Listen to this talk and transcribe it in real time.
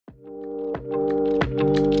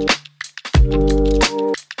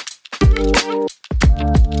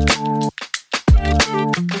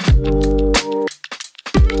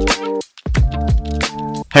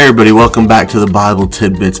everybody, welcome back to the Bible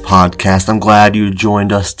Tidbits podcast. I'm glad you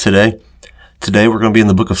joined us today. Today we're going to be in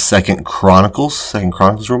the book of Second Chronicles. We're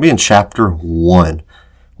going to be in chapter 1.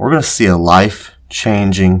 We're going to see a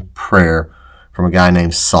life-changing prayer from a guy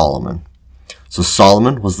named Solomon. So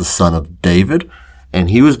Solomon was the son of David, and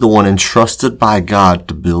he was the one entrusted by God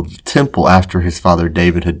to build the temple after his father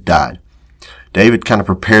David had died. David kind of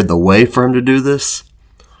prepared the way for him to do this,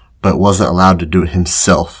 but wasn't allowed to do it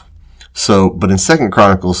himself. But in 2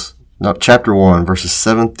 Chronicles, chapter 1, verses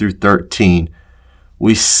 7 through 13,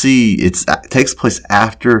 we see it takes place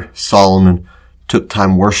after Solomon took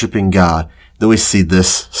time worshiping God. Then we see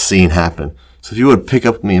this scene happen. So if you would pick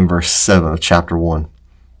up with me in verse 7 of chapter 1.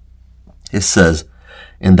 It says,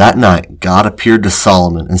 "In that night God appeared to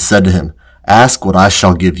Solomon and said to him, 'Ask what I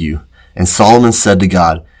shall give you.' And Solomon said to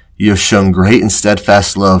God, 'You have shown great and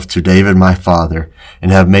steadfast love to David my father,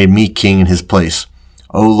 and have made me king in his place.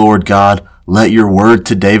 O Lord God, let your word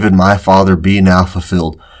to David my father be now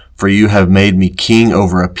fulfilled, for you have made me king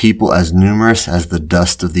over a people as numerous as the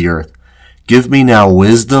dust of the earth. Give me now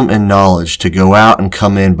wisdom and knowledge to go out and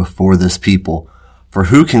come in before this people. For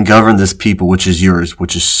who can govern this people which is yours,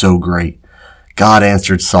 which is so great?' God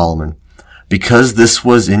answered Solomon, 'Because this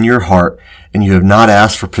was in your heart, and you have not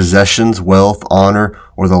asked for possessions, wealth, honor,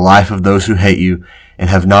 or the life of those who hate you, and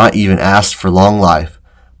have not even asked for long life,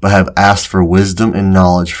 but have asked for wisdom and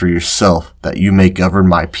knowledge for yourself, that you may govern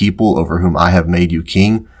my people over whom I have made you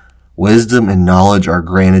king, wisdom and knowledge are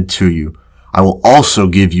granted to you. I will also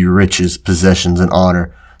give you riches, possessions, and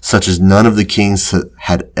honor, such as none of the kings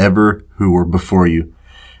had ever who were before you,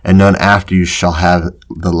 and none after you shall have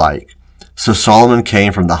the like.' So Solomon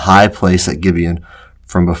came from the high place at Gibeon,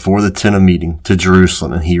 from before the tent of meeting, to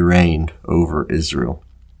Jerusalem, and he reigned over Israel."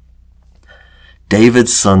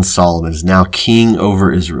 David's son Solomon is now king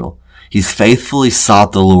over Israel. He's faithfully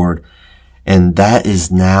sought the Lord, and that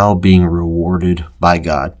is now being rewarded by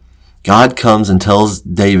God. God comes and tells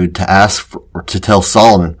David to tell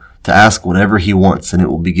Solomon to ask whatever he wants, and it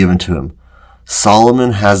will be given to him.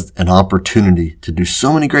 Solomon has an opportunity to do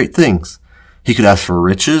so many great things. He could ask for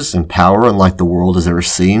riches and power unlike the world has ever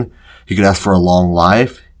seen. He could ask for a long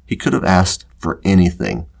life. He could have asked for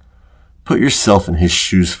anything. Put yourself in his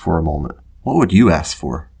shoes for a moment. What would you ask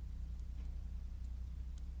for?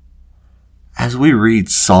 As we read,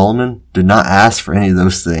 Solomon did not ask for any of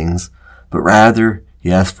those things, but rather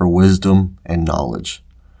he asked for wisdom and knowledge.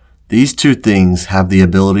 These two things have the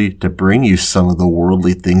ability to bring you some of the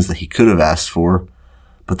worldly things that he could have asked for,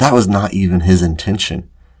 but that was not even his intention.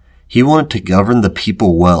 He wanted to govern the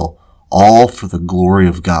people well, all for the glory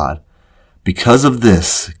of God. Because of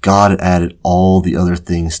this, God added all the other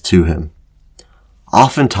things to him.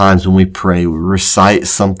 Oftentimes when we pray, we recite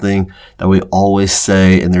something that we always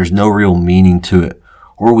say and there's no real meaning to it,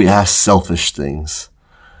 or we ask selfish things.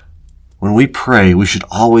 When we pray, we should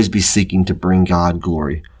always be seeking to bring God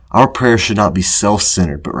glory. Our prayer should not be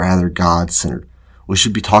self-centered, but rather God-centered. We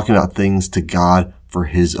should be talking about things to God for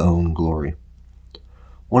his own glory.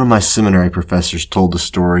 One of my seminary professors told the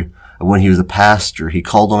story of when he was a pastor. He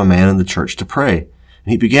called on a man in the church to pray,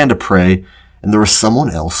 and he began to pray, and there was someone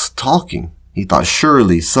else talking. He thought,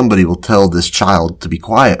 surely somebody will tell this child to be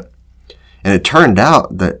quiet. And it turned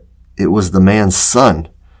out that it was the man's son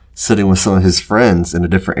sitting with some of his friends in a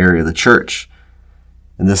different area of the church.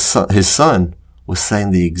 And his son was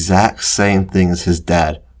saying the exact same thing as his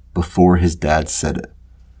dad before his dad said it.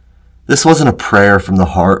 This wasn't a prayer from the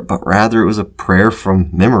heart, but rather it was a prayer from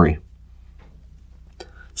memory.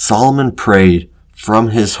 Solomon prayed from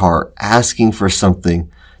his heart, asking for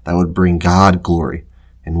something that would bring God glory.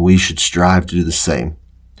 And we should strive to do the same.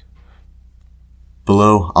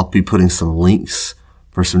 Below, I'll be putting some links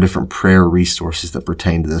for some different prayer resources that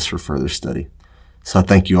pertain to this for further study. So I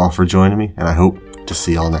thank you all for joining me, and I hope to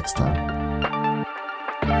see you all next time.